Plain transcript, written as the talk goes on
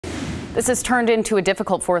This has turned into a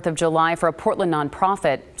difficult 4th of July for a Portland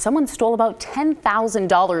nonprofit. Someone stole about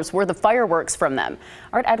 $10,000 worth of fireworks from them.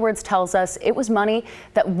 Art Edwards tells us it was money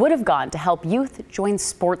that would have gone to help youth join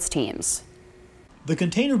sports teams. The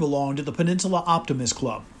container belonged to the Peninsula Optimist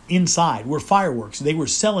Club. Inside were fireworks they were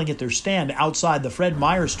selling at their stand outside the Fred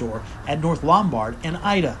Meyer store at North Lombard and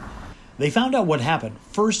Ida. They found out what happened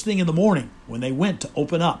first thing in the morning when they went to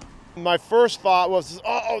open up. My first thought was,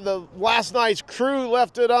 oh, the last night's crew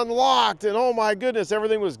left it unlocked, and oh my goodness,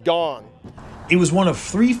 everything was gone. It was one of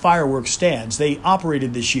 3 fireworks stands they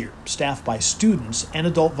operated this year, staffed by students and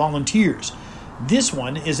adult volunteers. This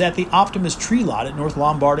one is at the Optimist Tree Lot at North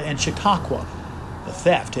Lombard and Chautauqua. The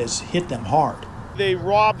theft has hit them hard. They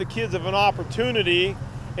robbed the kids of an opportunity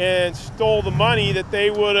and stole the money that they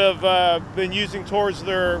would have been using towards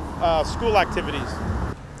their school activities.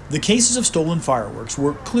 The cases of stolen fireworks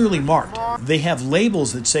were clearly marked. They have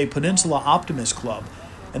labels that say Peninsula Optimist Club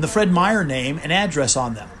and the Fred Meyer name and address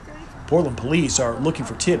on them. Portland police are looking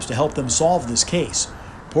for tips to help them solve this case.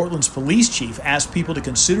 Portland's police chief asked people to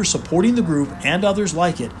consider supporting the group and others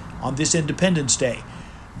like it on this Independence Day.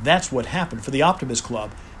 That's what happened for the Optimist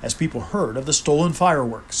Club as people heard of the stolen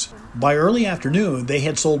fireworks. By early afternoon, they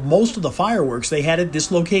had sold most of the fireworks they had at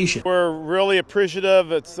this location. We're really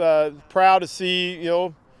appreciative. It's proud to see,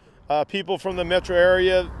 people from the metro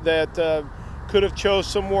area that could have chose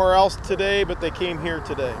somewhere else today, but they came here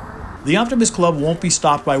today. The Optimist Club won't be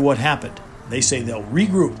stopped by what happened. They say they'll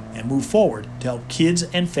regroup and move forward to help kids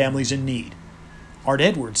and families in need. Art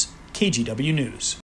Edwards, KGW News.